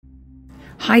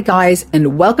Hi guys,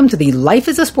 and welcome to the Life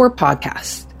is a Sport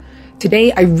podcast.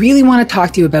 Today, I really want to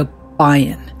talk to you about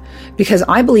buy-in, because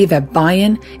I believe that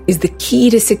buy-in is the key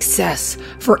to success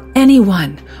for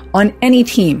anyone on any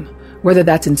team, whether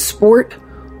that's in sport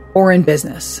or in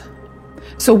business.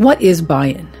 So what is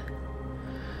buy-in?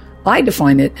 I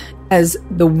define it as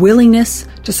the willingness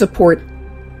to support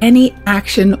any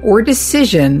action or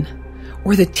decision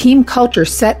or the team culture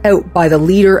set out by the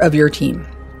leader of your team.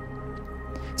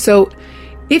 So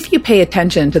if you pay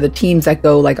attention to the teams that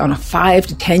go like on a 5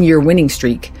 to 10 year winning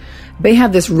streak, they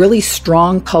have this really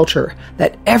strong culture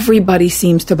that everybody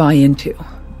seems to buy into.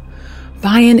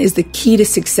 Buy-in is the key to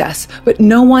success, but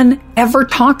no one ever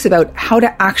talks about how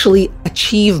to actually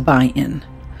achieve buy-in.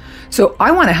 So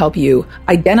I want to help you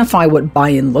identify what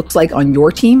buy-in looks like on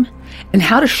your team and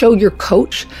how to show your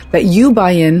coach that you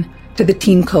buy in to the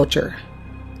team culture.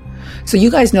 So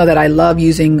you guys know that I love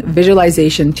using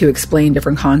visualization to explain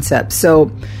different concepts.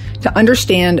 So to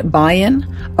understand buy-in,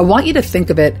 I want you to think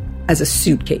of it as a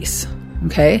suitcase,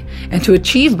 okay? And to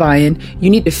achieve buy-in, you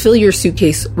need to fill your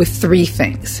suitcase with 3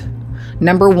 things.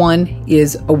 Number 1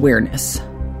 is awareness.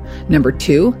 Number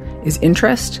 2 is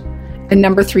interest. And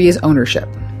number 3 is ownership.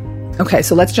 Okay,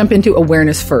 so let's jump into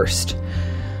awareness first.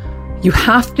 You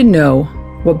have to know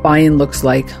what buy-in looks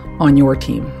like on your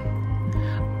team.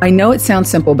 I know it sounds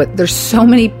simple, but there's so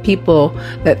many people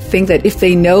that think that if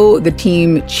they know the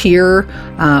team cheer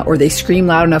or they scream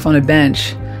loud enough on a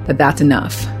bench, that that's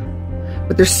enough.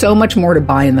 But there's so much more to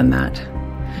buy-in than that.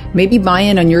 Maybe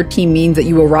buy-in on your team means that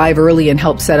you arrive early and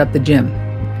help set up the gym.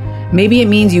 Maybe it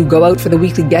means you go out for the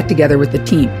weekly get-together with the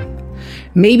team.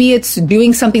 Maybe it's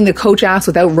doing something the coach asks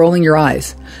without rolling your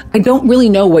eyes. I don't really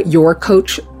know what your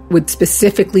coach would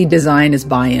specifically design as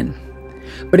buy-in.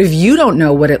 But if you don't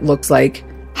know what it looks like,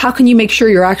 how can you make sure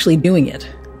you're actually doing it?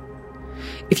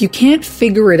 If you can't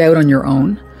figure it out on your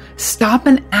own, stop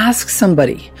and ask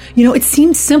somebody. You know, it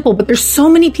seems simple, but there's so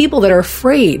many people that are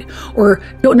afraid or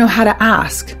don't know how to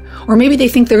ask. Or maybe they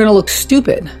think they're going to look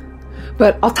stupid.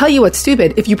 But I'll tell you what's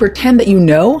stupid if you pretend that you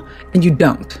know and you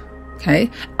don't.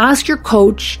 Okay? Ask your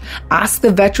coach, ask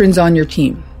the veterans on your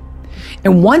team.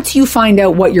 And once you find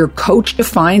out what your coach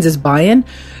defines as buy-in,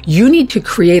 you need to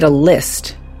create a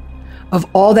list of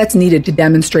all that's needed to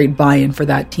demonstrate buy-in for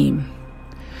that team.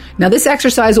 Now, this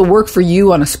exercise will work for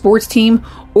you on a sports team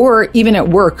or even at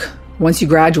work once you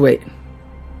graduate.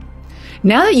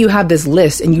 Now that you have this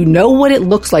list and you know what it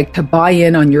looks like to buy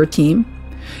in on your team,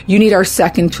 you need our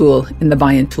second tool in the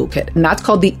buy-in toolkit, and that's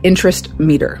called the interest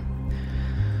meter.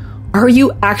 Are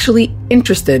you actually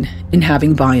interested in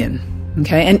having buy-in?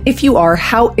 Okay, and if you are,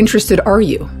 how interested are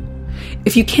you?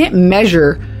 If you can't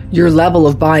measure your level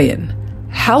of buy-in,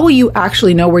 how will you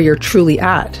actually know where you're truly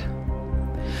at?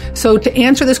 So to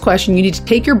answer this question, you need to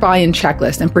take your buy-in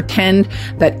checklist and pretend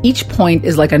that each point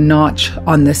is like a notch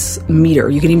on this meter.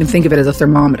 You can even think of it as a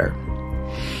thermometer.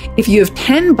 If you have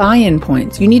 10 buy-in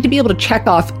points, you need to be able to check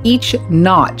off each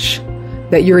notch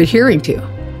that you're adhering to.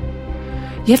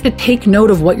 You have to take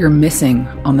note of what you're missing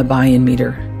on the buy-in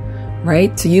meter,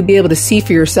 right? So you'll be able to see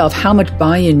for yourself how much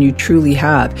buy-in you truly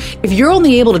have. If you're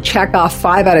only able to check off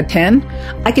 5 out of 10,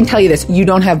 I can tell you this, you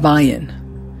don't have buy-in.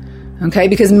 Okay?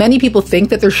 Because many people think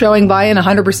that they're showing buy-in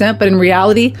 100%, but in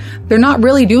reality, they're not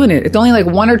really doing it. It's only like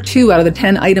 1 or 2 out of the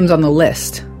 10 items on the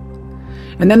list.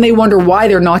 And then they wonder why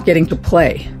they're not getting to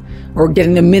play or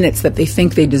getting the minutes that they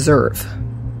think they deserve.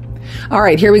 All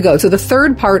right, here we go. So the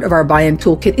third part of our buy-in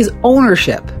toolkit is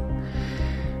ownership.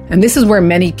 And this is where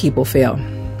many people fail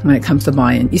when it comes to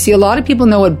buy-in. You see, a lot of people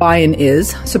know what buy-in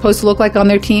is supposed to look like on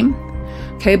their team,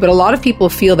 okay? But a lot of people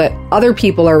feel that other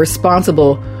people are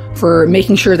responsible for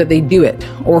making sure that they do it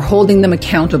or holding them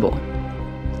accountable.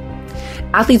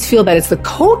 Athletes feel that it's the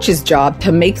coach's job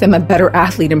to make them a better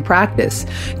athlete in practice,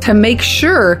 to make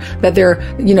sure that they're,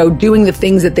 doing the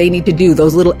things that they need to do,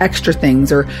 those little extra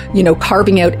things, or,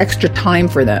 carving out extra time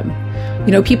for them.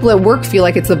 People at work feel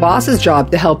like it's the boss's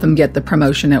job to help them get the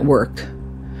promotion at work.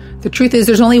 The truth is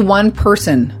there's only one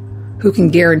person who can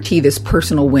guarantee this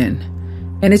personal win,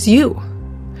 and it's you.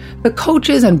 The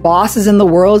coaches and bosses in the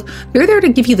world, they're there to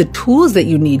give you the tools that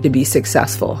you need to be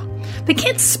successful. They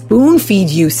can't spoon feed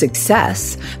you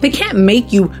success. They can't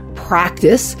make you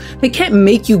practice. They can't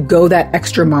make you go that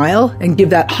extra mile and give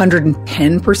that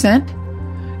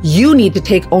 110%. You need to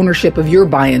take ownership of your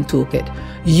buy-in toolkit.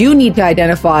 You need to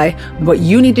identify what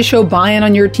you need to show buy-in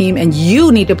on your team, and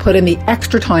you need to put in the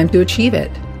extra time to achieve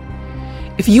it.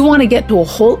 If you want to get to a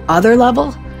whole other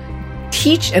level,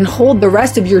 teach and hold the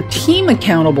rest of your team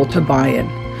accountable to buy-in.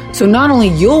 So not only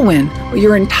you'll win, but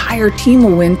your entire team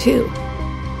will win too.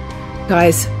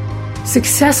 Guys,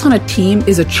 success on a team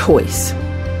is a choice.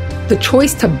 the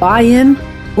choice to buy in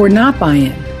or not buy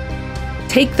in.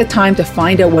 Take the time to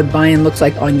find out what buy-in looks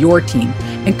like on your team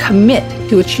and commit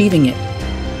to achieving it.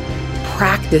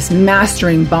 Practice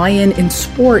mastering buy-in in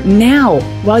sport now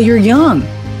while you're young,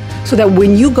 so that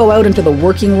when you go out into the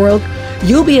working world,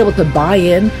 you'll be able to buy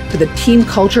in to the team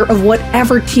culture of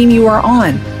whatever team you are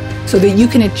on, so that you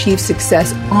can achieve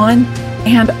success on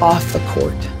and off the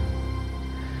court.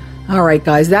 All right,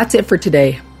 guys, that's it for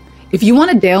today. If you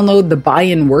want to download the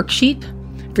buy-in worksheet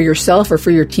for yourself or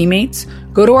for your teammates,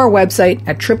 go to our website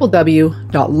at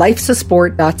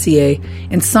www.lifesasport.ca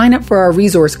and sign up for our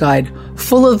resource guide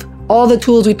full of all the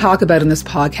tools we talk about in this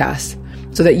podcast,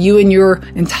 so that you and your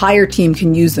entire team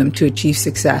can use them to achieve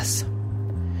success.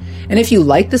 And if you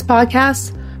like this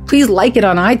podcast, please like it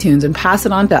on iTunes and pass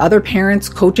it on to other parents,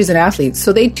 coaches, and athletes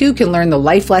so they too can learn the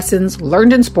life lessons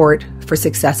learned in sport for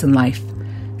success in life.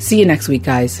 See you next week,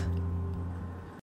 guys.